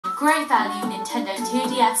Great value Nintendo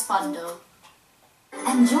 2DS bundle.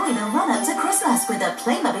 Enjoy the run-up to Christmas with the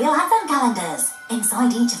Playmobil Advent Calendars.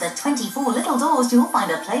 Inside each of the 24 little doors, you'll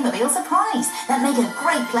find a Playmobil surprise that make a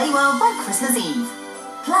great play world by Christmas Eve.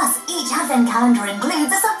 Plus, each Advent Calendar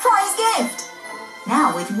includes a surprise gift.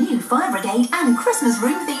 Now with new Fire Brigade and Christmas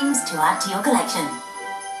room themes to add to your collection.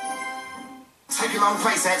 Take along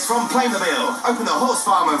playsets from Playmobil. Open the horse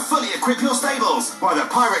farm and fully equip your stables, while the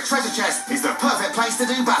pirate treasure chest is the perfect place to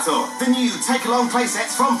do battle. The new Take Along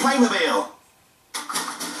playsets from Playmobil.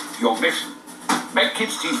 Your mission: make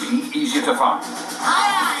Kids TV easier to find.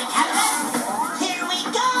 Aye, aye, Captain! Here we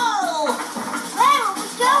go! Where are we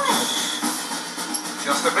going?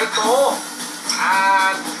 Just a bit more.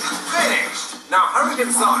 And finished. Now hurry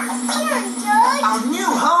inside. Our new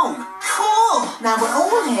home! Cool! Now we're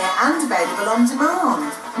all here and available on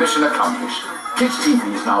demand. Mission accomplished. Kids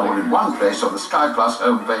TV is now all in one place on the Sky Plus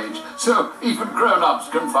homepage, so even grown-ups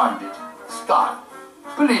can find it. Sky.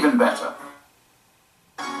 Believe in better.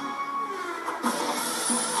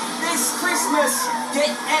 This Christmas,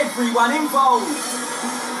 get everyone involved.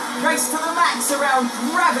 Race to the max around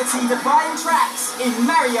gravity-defying tracks in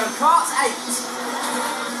Mario Kart 8.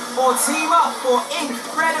 Or team up for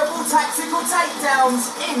incredible tactical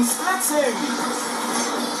takedowns in Splatoon.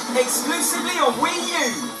 Exclusively on Wii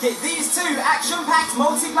U, get these two action-packed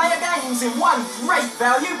multiplayer games in one great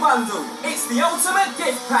value bundle. It's the ultimate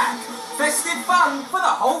gift pack. Festive fun for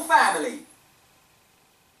the whole family.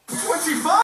 25!